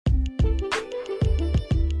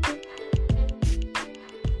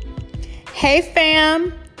Hey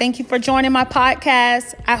fam, thank you for joining my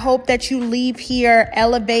podcast. I hope that you leave here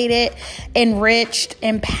elevated, enriched,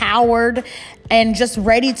 empowered, and just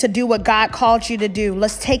ready to do what God called you to do.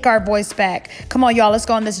 Let's take our voice back. Come on, y'all, let's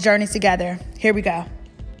go on this journey together. Here we go.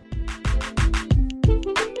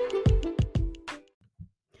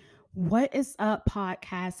 What is up,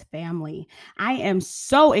 podcast family? I am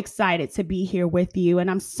so excited to be here with you,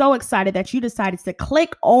 and I'm so excited that you decided to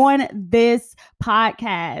click on this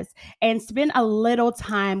podcast and spend a little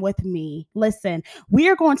time with me. Listen, we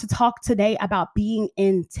are going to talk today about being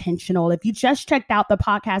intentional. If you just checked out the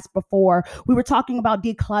podcast before, we were talking about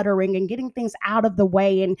decluttering and getting things out of the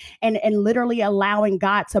way and literally allowing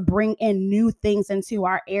God to bring in new things into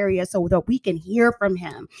our area so that we can hear from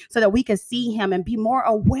Him, so that we can see Him and be more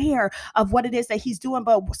aware of what it is that He's doing.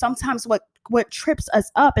 But sometimes what trips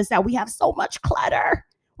us up is that we have so much clutter.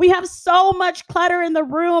 We have so much clutter in the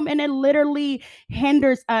room, and it literally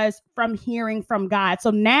hinders us from hearing from God. So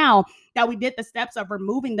now that we did the steps of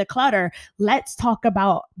removing the clutter, let's talk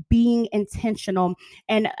about being intentional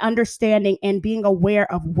and understanding and being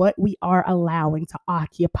aware of what we are allowing to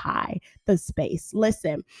occupy the space.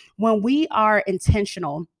 Listen, when we are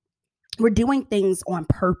intentional, we're doing things on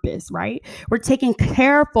purpose, right? We're taking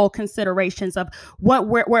careful considerations of where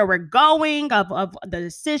we're going, of the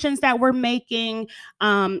decisions that we're making,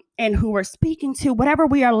 and who we're speaking to. Whatever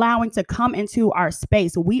we are allowing to come into our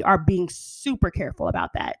space, we are being super careful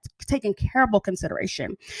about that, taking careful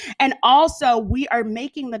consideration. And also, we are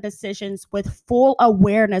making the decisions with full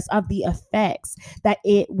awareness of the effects that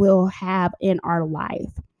it will have in our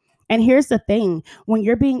life. And here's the thing, when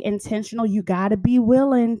you're being intentional, you got to be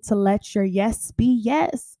willing to let your yes be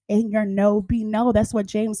yes and your no be no. That's what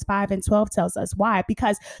James 5:12 tells us. Why?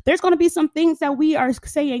 Because there's going to be some things that we are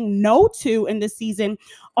saying no to in this season,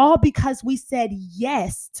 all because we said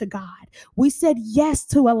yes to God. We said yes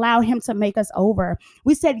to allow Him to make us over.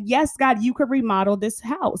 We said, yes, God, you could remodel this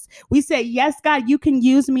house. We said, yes, God, you can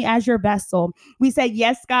use me as your vessel. We said,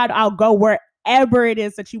 yes, God, I'll go wherever it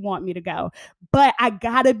is that you want me to go. But I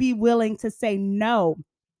gotta be willing to say no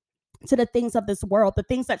to the things of this world, the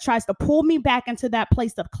things that tries to pull me back into that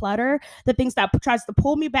place of clutter, the things that tries to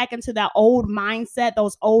pull me back into that old mindset,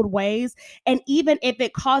 those old ways. And even if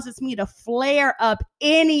it causes me to flare up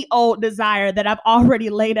any old desire that I've already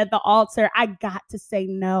laid at the altar, I got to say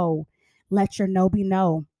no. Let your no be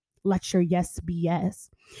no. Let your yes be yes.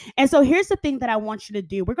 And so here's the thing that I want you to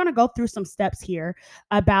do. We're going to go through some steps here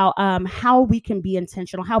about how we can be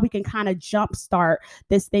intentional, how we can kind of jumpstart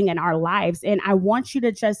this thing in our lives. And I want you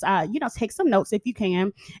to just, take some notes if you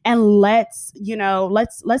can, and let's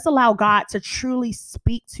allow God to truly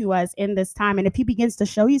speak to us in this time. And if He begins to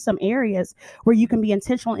show you some areas where you can be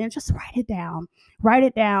intentional, and just write it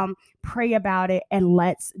down, pray about it, and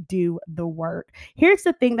let's do the work. Here's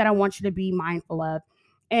the thing that I want you to be mindful of.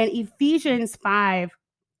 And Ephesians 5,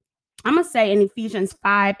 I'm going to say in Ephesians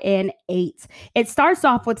 5:8, it starts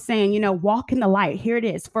off with saying, walk in the light. Here it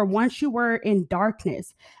is. For once you were in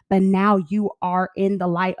darkness, but now you are in the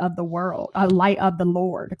light of the world, a light of the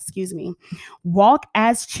Lord, Walk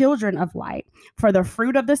as children of light, for the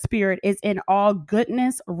fruit of the Spirit is in all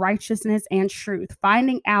goodness, righteousness, and truth,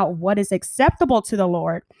 finding out what is acceptable to the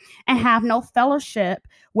Lord, and have no fellowship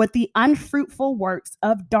with the unfruitful works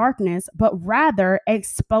of darkness, but rather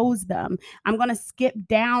expose them. I'm going to skip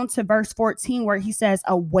down to verse 14 where he says,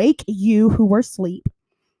 awake you who were asleep,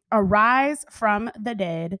 arise from the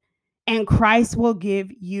dead, and Christ will give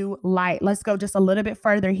you light. Let's go just a little bit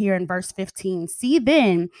further here in verse 15. See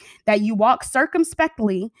then that you walk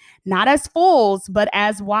circumspectly, not as fools, but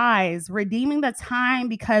as wise, redeeming the time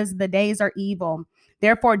because the days are evil.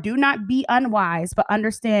 Therefore, do not be unwise, but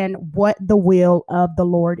understand what the will of the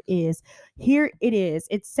Lord is. Here it is.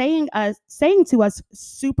 It's saying to us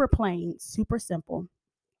super plain, super simple.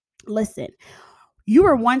 Listen, you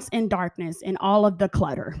were once in darkness in all of the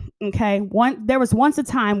clutter. Okay. There was once a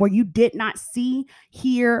time where you did not see,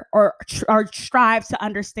 hear, or strive to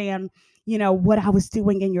understand what I was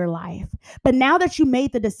doing in your life. But now that you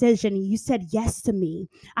made the decision and you said yes to me,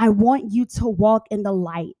 I want you to walk in the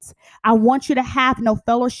light. I want you to have no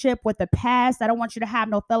fellowship with the past. I don't want you to have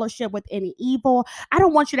no fellowship with any evil. I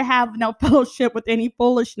don't want you to have no fellowship with any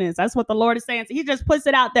foolishness. That's what the Lord is saying. So He just puts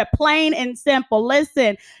it out there plain and simple.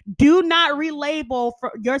 Listen, do not relabel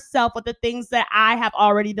for yourself with the things that I have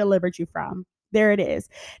already delivered you from. There it is.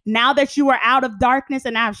 Now that you are out of darkness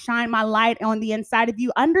and I've shined my light on the inside of you,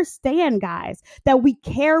 understand, guys, that we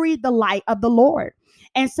carry the light of the Lord.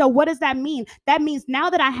 And so what does that mean? That means now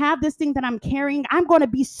that I have this thing that I'm carrying, I'm going to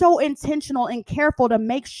be so intentional and careful to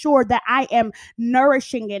make sure that I am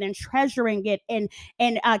nourishing it and treasuring it and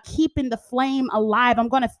keeping the flame alive. I'm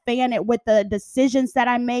going to fan it with the decisions that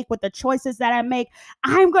I make, with the choices that I make.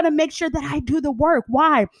 I'm going to make sure that I do the work.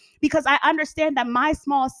 Why? Because I understand that my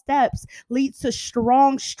small steps lead to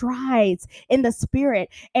strong strides in the spirit.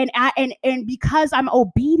 And because I'm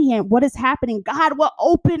obedient, what is happening? God will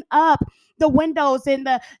open up the windows in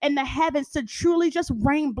the heavens to truly just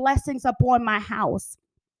rain blessings upon my house.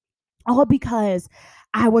 All because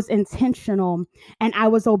I was intentional and I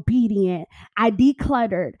was obedient. I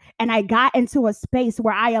decluttered and I got into a space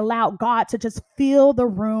where I allowed God to just fill the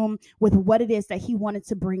room with what it is that he wanted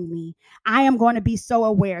to bring me. I am going to be so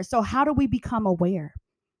aware. So how do we become aware?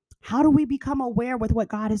 How do we become aware with what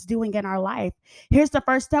God is doing in our life? Here's the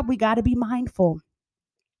first step. We got to be mindful.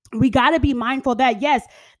 We got to be mindful that, yes,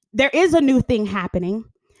 there is a new thing happening.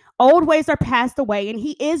 Old ways are passed away and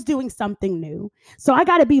he is doing something new. So I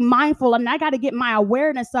got to be mindful and I got to get my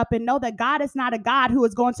awareness up and know that God is not a God who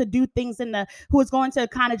is going to do things who is going to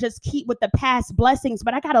kind of just keep with the past blessings.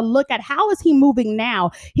 But I got to look at how is he moving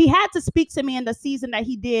now? He had to speak to me in the season that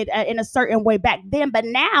he did in a certain way back then. But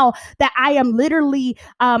now that I am literally,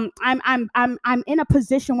 I'm in a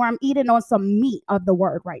position where I'm eating on some meat of the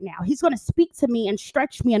word right now. He's going to speak to me and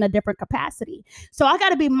stretch me in a different capacity. So I got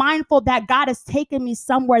to be mindful that God has taken me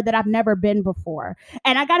somewhere that I've never been before.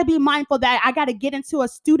 And I got to be mindful that I got to get into a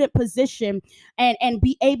student position and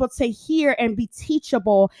be able to hear and be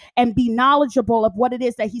teachable and be knowledgeable of what it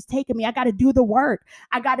is that he's taken me. I got to do the work.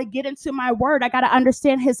 I got to get into my word. I got to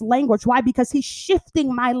understand his language. Why? Because he's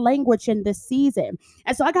shifting my language in this season.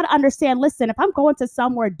 And so I got to understand, listen, if I'm going to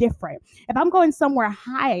somewhere different, if I'm going somewhere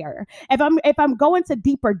higher, if I'm going to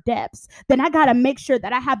deeper depths, then I got to make sure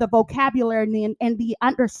that I have the vocabulary and the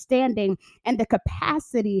understanding and the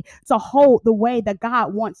capacity to hold the way that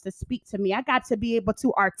God wants to speak to me. I got to be able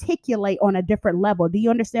to articulate on a different level. Do you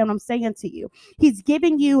understand what I'm saying to you? He's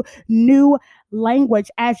giving you new language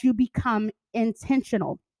as you become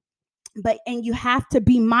intentional. And you have to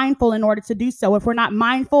be mindful in order to do so. If we're not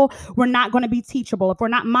mindful, we're not going to be teachable. If we're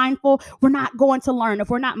not mindful, we're not going to learn. If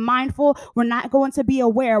we're not mindful, we're not going to be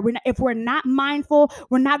aware. If we're not mindful,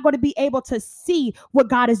 we're not going to be able to see what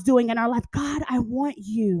God is doing in our life. God, I want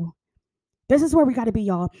you. This is where we got to be,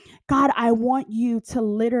 y'all. God, I want you to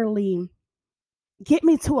literally get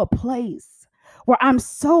me to a place where I'm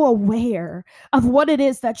so aware of what it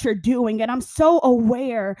is that you're doing. And I'm so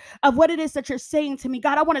aware of what it is that you're saying to me.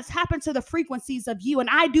 God, I want to tap into the frequencies of you. And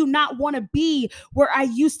I do not want to be where I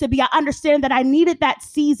used to be. I understand that I needed that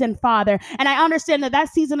season, Father. And I understand that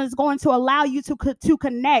season is going to allow you to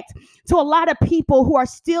connect to a lot of people who are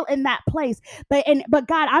still in that place. But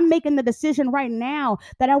God, I'm making the decision right now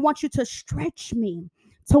that I want you to stretch me,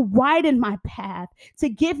 to widen my path, to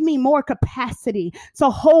give me more capacity, to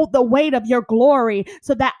hold the weight of your glory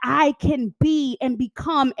so that I can be and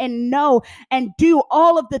become and know and do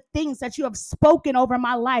all of the things that you have spoken over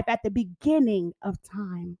my life at the beginning of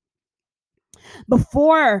time.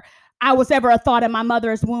 Before I was ever a thought in my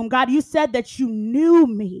mother's womb, God, you said that you knew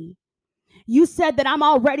me. You said that I'm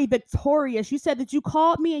already victorious. You said that you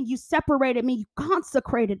called me and you separated me, you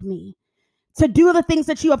consecrated me to do the things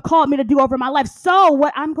that you have called me to do over my life. So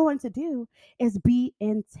what I'm going to do is be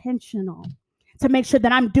intentional to make sure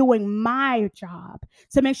that I'm doing my job,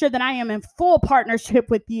 to make sure that I am in full partnership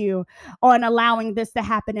with you on allowing this to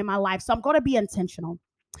happen in my life. So I'm going to be intentional.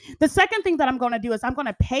 The second thing that I'm going to do is I'm going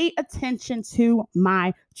to pay attention to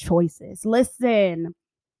my choices. Listen,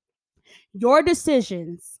 your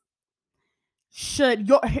decisions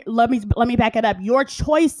let me back it up. Your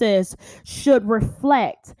choices should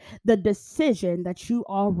reflect the decision that you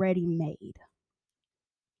already made.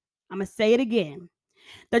 I'm going to say it again.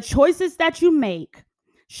 The choices that you make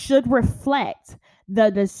should reflect the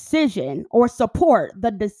decision or support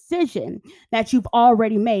the decision that you've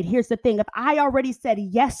already made. Here's the thing. If I already said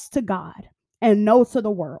yes to God and no to the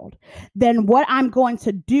world, then what I'm going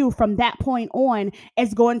to do from that point on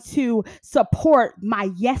is going to support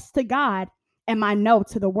my yes to God and my no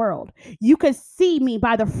to the world. You can see me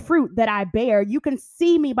by the fruit that I bear. You can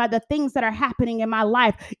see me by the things that are happening in my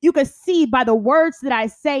life. You can see by the words that I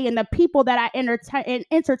say and the people that I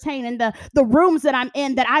entertain and the rooms that I'm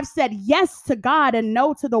in, that I've said yes to God and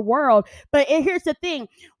no to the world. But here's the thing,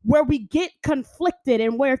 where we get conflicted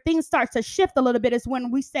and where things start to shift a little bit is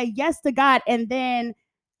when we say yes to God and then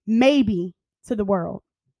maybe to the world.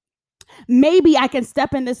 Maybe I can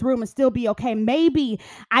step in this room and still be okay. Maybe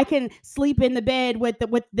I can sleep in the bed with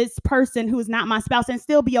this person who's not my spouse and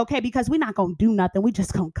still be okay, because we're not gonna do nothing. We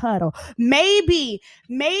just gonna cuddle. Maybe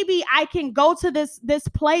I can go to this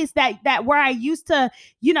place that where I used to,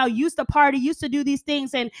 used to party, used to do these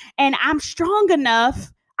things, and I'm strong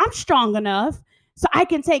enough. So I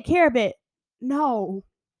can take care of it. No.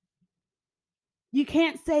 You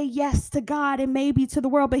can't say yes to God and maybe to the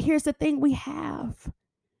world, but here's the thing: we have.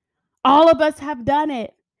 All of us have done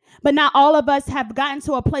it, but not all of us have gotten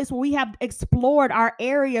to a place where we have explored our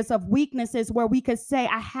areas of weaknesses where we could say,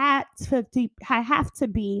 I have to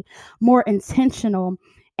be more intentional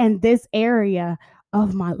in this area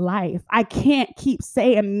of my life. I can't keep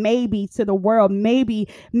saying maybe to the world. Maybe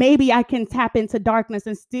I can tap into darkness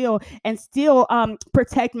and still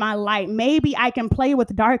protect my light. Maybe I can play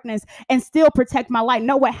with darkness and still protect my light.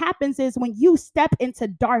 No, what happens is when you step into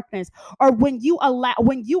darkness, or when you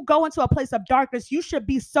go into a place of darkness, you should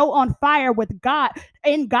be so on fire with God,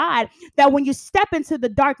 that when you step into the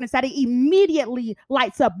darkness, that it immediately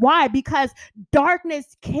lights up. Why? Because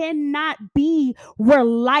darkness cannot be where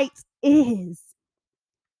light is.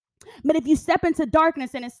 But if you step into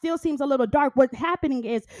darkness and it still seems a little dark, what's happening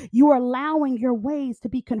is you are allowing your ways to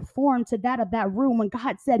be conformed to that of that room, when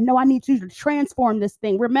God said, no, I need you to transform this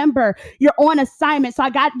thing. Remember, you're on assignment. So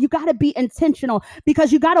you got to be intentional,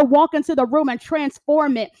 because you got to walk into the room and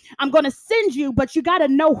transform it. I'm going to send you, but you got to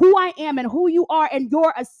know who I am and who you are and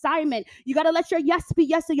your assignment. You got to let your yes be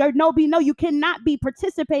yes and your no be no. You cannot be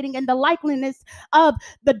participating in the likeliness of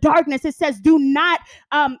the darkness. It says, do not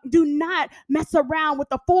mess around with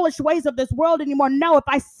the foolish ways of this world anymore. No, if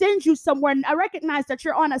I send you somewhere, I recognize that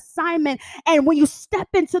you're on assignment, and when you step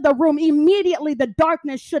into the room, immediately the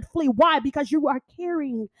darkness should flee. Why? Because you are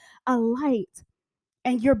carrying a light,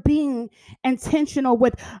 and you're being intentional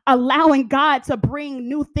with allowing God to bring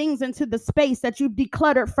new things into the space that you've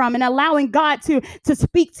decluttered from, and allowing God to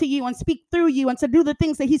speak to you and speak through you and to do the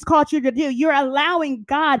things that he's called you to do. You're allowing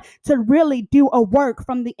God to really do a work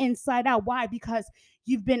from the inside out. Why? Because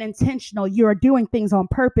you've been intentional. You are doing things on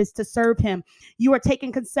purpose to serve him. You are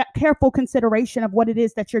taking careful consideration of what it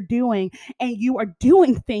is that you're doing, and you are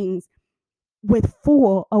doing things with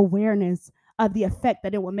full awareness of the effect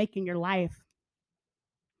that it will make in your life.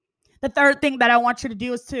 The third thing that I want you to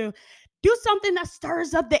do is to do something that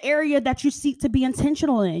stirs up the area that you seek to be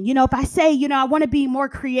intentional in. If I say, I want to be more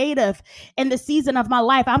creative in the season of my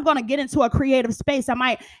life, I'm going to get into a creative space. I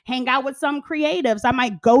might hang out with some creatives. I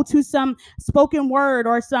might go to some spoken word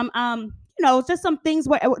or some, just some things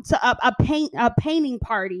where a painting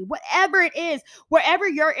party, whatever it is, wherever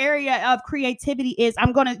your area of creativity is,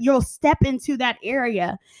 you'll step into that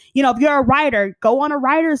area. If you're a writer, go on a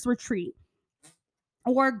writer's retreat.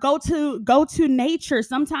 Or go to nature.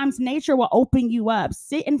 Sometimes nature will open you up.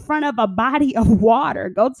 Sit in front of a body of water.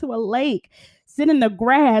 Go to a lake. Sit in the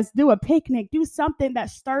grass. Do a picnic. Do something that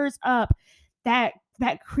stirs up that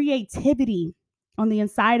creativity on the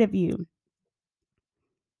inside of you.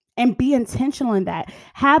 And be intentional in that.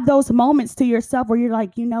 Have those moments to yourself where you're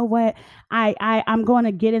like, you know what? I'm going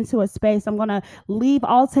to get into a space. I'm going to leave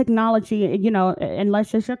all technology,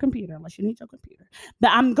 unless it's your computer, unless you need your computer.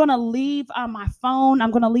 But I'm going to leave my phone.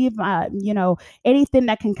 I'm going to leave, anything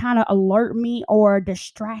that can kind of alert me or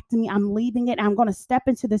distract me. I'm leaving it. I'm going to step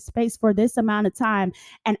into this space for this amount of time.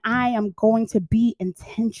 And I am going to be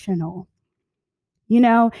intentional.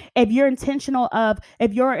 If you're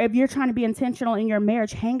trying to be intentional in your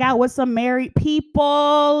marriage, hang out with some married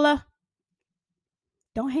people.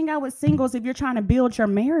 Don't hang out with singles if you're trying to build your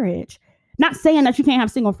marriage. Not saying that you can't have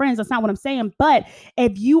single friends. That's not what I'm saying. But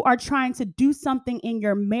if you are trying to do something in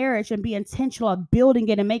your marriage and be intentional of building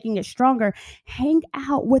it and making it stronger, hang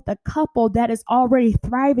out with a couple that is already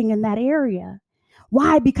thriving in that area.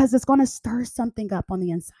 Why? Because it's going to stir something up on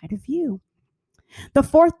the inside of you. The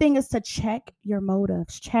fourth thing is to check your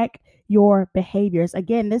motives, check your behaviors.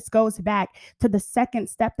 Again, this goes back to the second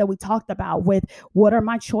step that we talked about with what are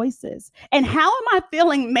my choices and how am I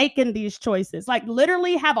feeling making these choices? Like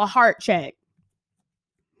literally have a heart check.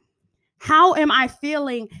 How am I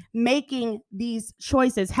feeling making these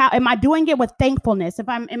choices? How am I doing it with thankfulness?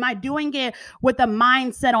 Am I doing it with a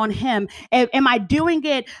mindset on him? Am I doing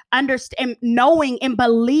it knowing and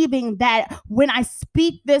believing that when I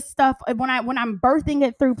speak this stuff, when I'm birthing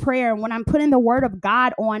it through prayer, and when I'm putting the word of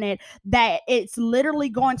God on it, that it's literally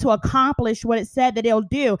going to accomplish what it said that it'll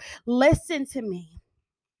do? Listen to me.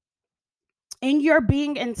 In your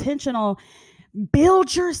being intentional,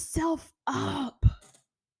 build yourself up.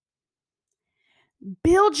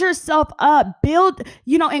 Build yourself up.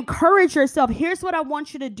 Encourage yourself. Here's what I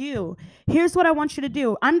want you to do. Here's what I want you to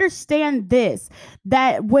do. Understand this,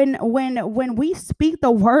 that when we speak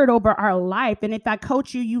the word over our life, and if I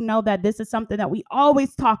coach you, you know that this is something that we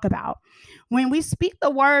always talk about. When we speak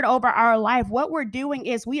the word over our life, what we're doing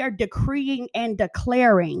is we are decreeing and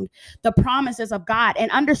declaring the promises of God.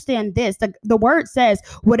 And understand this, the word says,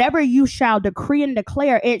 whatever you shall decree and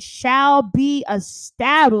declare, it shall be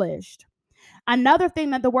established. Another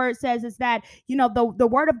thing that the word says is that, the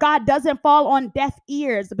word of God doesn't fall on deaf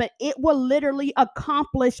ears, but it will literally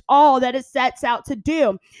accomplish all that it sets out to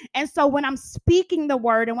do. And so when I'm speaking the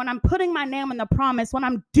word and when I'm putting my name on the promise, when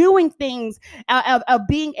I'm doing things of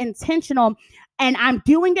being intentional, and I'm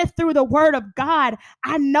doing it through the word of God,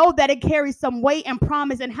 I know that it carries some weight and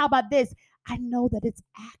promise. And how about this? I know that it's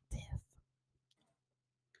active.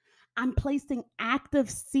 I'm placing active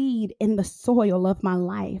seed in the soil of my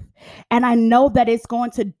life. And I know that it's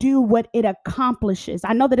going to do what it accomplishes.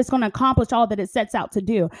 I know that it's going to accomplish all that it sets out to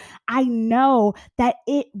do. I know that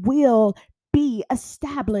it will be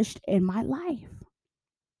established in my life.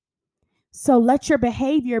 So let your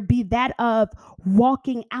behavior be that of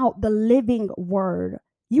walking out the living word.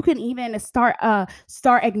 You can even start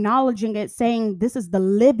acknowledging it, saying, this is the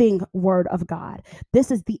living word of God. This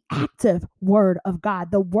is the active word of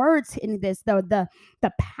God. The words in this, the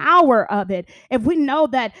power of it. If we know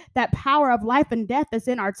that power of life and death is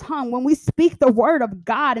in our tongue, when we speak the word of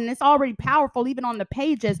God, and it's already powerful even on the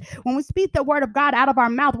pages, when we speak the word of God out of our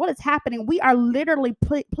mouth, what is happening? We are literally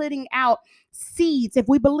putting out seeds. If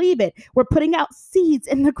we believe it, we're putting out seeds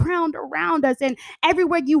in the ground around us, and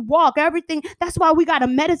everywhere you walk, everything. That's why we got to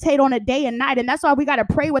meditate on it day and night, and that's why we got to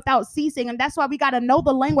pray without ceasing, and that's why we got to know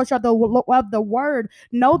the language of the word,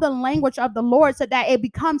 know the language of the Lord, so that it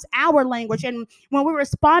becomes our language. And when we're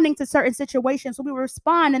responding to certain situations, we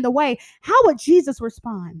respond in the way, how would Jesus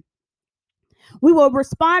respond? We will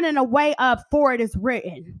respond in a way of, for it is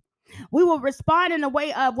written. We will respond in a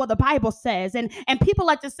way of, well, the Bible says. And people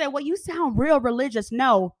like to say, well, you sound real religious.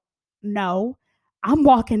 No, I'm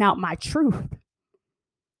walking out my truth.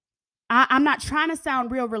 I'm not trying to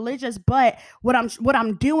sound real religious, but what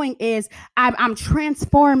I'm doing is I'm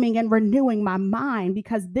transforming and renewing my mind,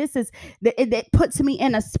 because it puts me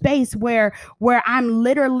in a space where I'm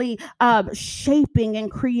literally shaping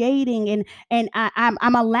and creating, and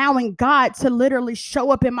I'm allowing God to literally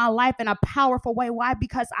show up in my life in a powerful way. Why?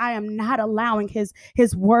 Because I am not allowing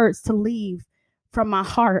his words to leave from my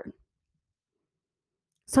heart.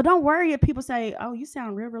 So don't worry if people say, "Oh, you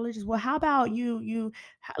sound real religious." Well, how about you?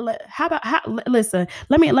 Listen,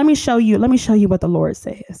 let me show you. Let me show you what the Lord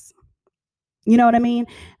says. You know what I mean?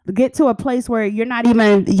 Get to a place where you're not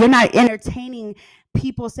entertaining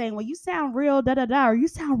people saying, "Well, you sound real da da da," or "You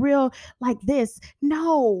sound real like this."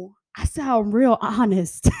 No, I sound real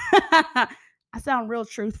honest. I sound real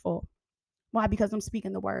truthful. Why? Because I'm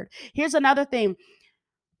speaking the word. Here's another thing: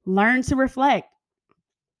 learn to reflect.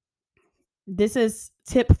 This is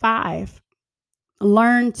tip 5.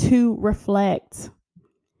 Learn to reflect.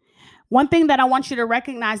 One thing that I want you to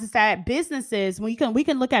recognize is that businesses, we can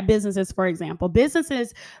look at businesses, for example.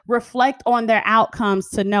 Businesses reflect on their outcomes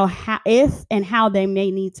to know if and how they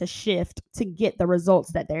may need to shift to get the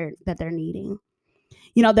results that they're needing.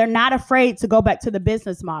 They're not afraid to go back to the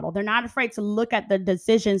business model. They're not afraid to look at the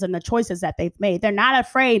decisions and the choices that they've made. They're not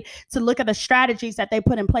afraid to look at the strategies that they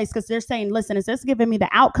put in place, because they're saying, listen, is this giving me the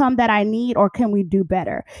outcome that I need, or can we do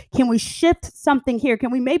better? Can we shift something here?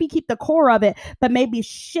 Can we maybe keep the core of it, but maybe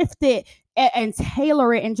shift it and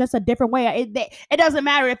tailor it in just a different way? It doesn't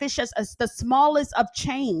matter if it's just the smallest of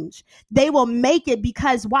change. They will make it,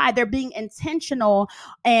 because why? They're being intentional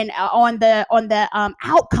and on the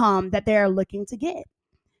outcome that they're looking to get.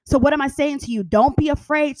 So what am I saying to you? Don't be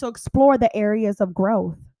afraid to explore the areas of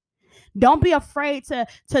growth. Don't be afraid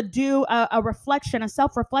to do a reflection, a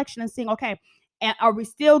self-reflection, and seeing, okay, are we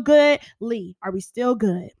still good, Lee? Are we still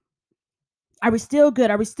good? Are we still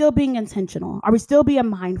good? Are we still being intentional? Are we still being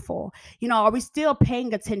mindful? Are we still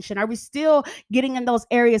paying attention? Are we still getting in those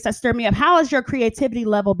areas that stir me up? How has your creativity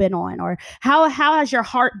level been on? Or how has your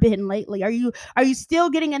heart been lately? Are you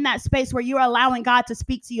still getting in that space where you're allowing God to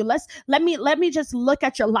speak to you? Let me just look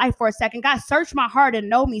at your life for a second. God, search my heart and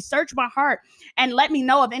know me. Search my heart and let me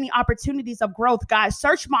know of any opportunities of growth. God,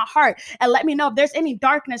 search my heart and let me know if there's any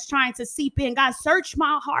darkness trying to seep in. God, search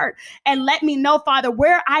my heart and let me know, Father,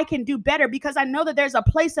 where I can do better, because I know that there's a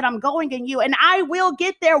place that I'm going in you, and I will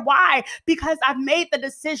get there. Why? Because I've made the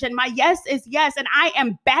decision. My yes is yes, and I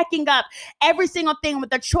am backing up every single thing with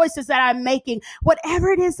the choices that I'm making.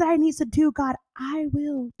 Whatever it is that I need to do, God, I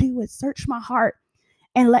will do it. Search my heart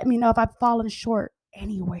and let me know if I've fallen short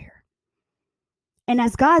anywhere. And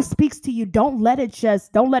as God speaks to you, don't let it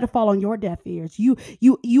fall on your deaf ears.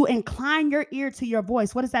 You incline your ear to your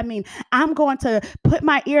voice. What does that mean? I'm going to put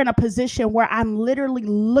my ear in a position where I'm literally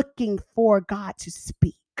looking for God to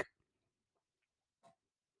speak.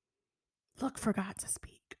 Look for God to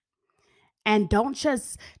speak. And don't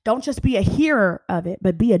just be a hearer of it,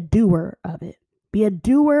 but be a doer of it. Be a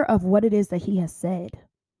doer of what it is that he has said.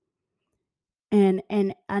 And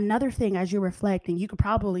another thing, as you're reflecting, you could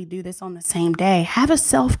probably do this on the same day. Have a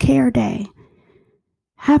self-care day.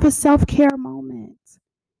 Have a self-care moment.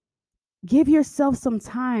 Give yourself some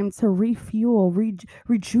time to refuel,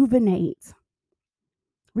 rejuvenate,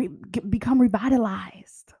 become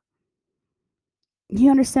revitalized. You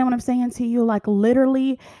understand what I'm saying to you? Like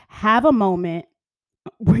literally have a moment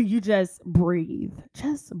where you just breathe.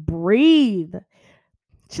 Just breathe.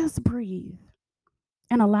 Just breathe.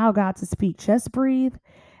 And allow God to speak. Just breathe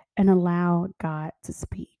and allow God to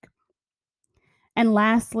speak. And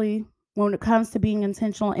lastly, when it comes to being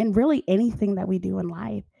intentional in really anything that we do in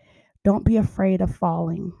life, don't be afraid of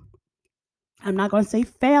falling. I'm not going to say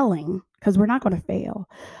failing because we're not going to fail,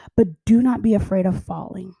 but do not be afraid of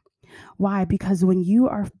falling. Why? Because when you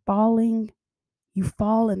are falling, you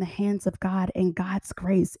fall in the hands of God, and God's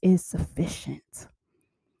grace is sufficient.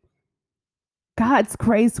 God's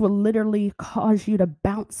grace will literally cause you to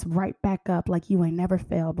bounce right back up like you ain't never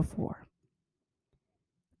failed before.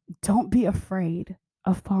 Don't be afraid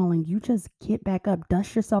of falling. You just get back up,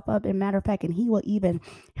 dust yourself up. And matter of fact, and he will even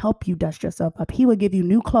help you dust yourself up. He will give you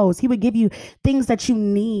new clothes. He will give you things that you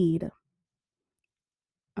need,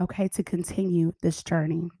 okay, to continue this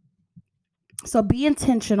journey. So be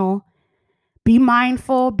intentional. Be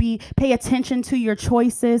mindful, pay attention to your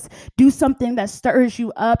choices, do something that stirs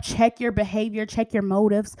you up, check your behavior, check your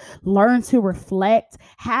motives, learn to reflect,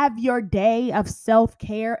 have your day of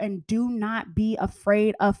self-care, and do not be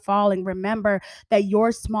afraid of falling. Remember that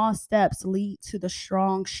your small steps lead to the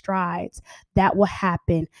strong strides that will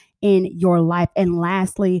happen in your life. And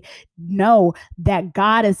lastly, know that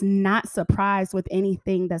God is not surprised with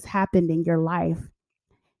anything that's happened in your life.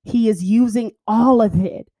 He is using all of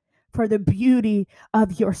it for the beauty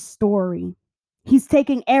of your story. He's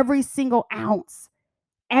taking every single ounce,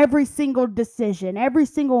 every single decision, every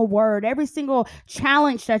single word, every single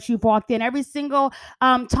challenge that you've walked in, every single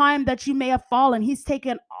time that you may have fallen. He's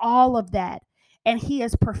taken all of that and he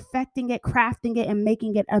is perfecting it, crafting it, and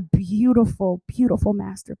making it a beautiful, beautiful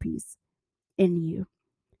masterpiece in you.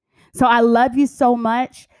 So I love you so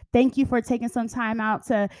much. Thank you for taking some time out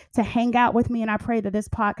to hang out with me. And I pray that this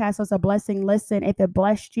podcast was a blessing. Listen, if it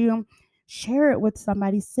blessed you, share it with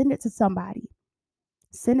somebody. Send it to somebody.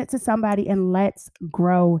 Send it to somebody and let's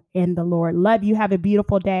grow in the Lord. Love you. Have a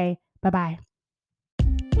beautiful day. Bye-bye.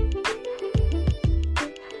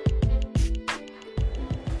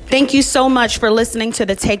 Thank you so much for listening to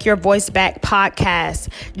the Take Your Voice Back podcast.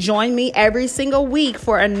 Join me every single week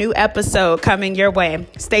for a new episode coming your way.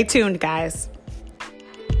 Stay tuned, guys.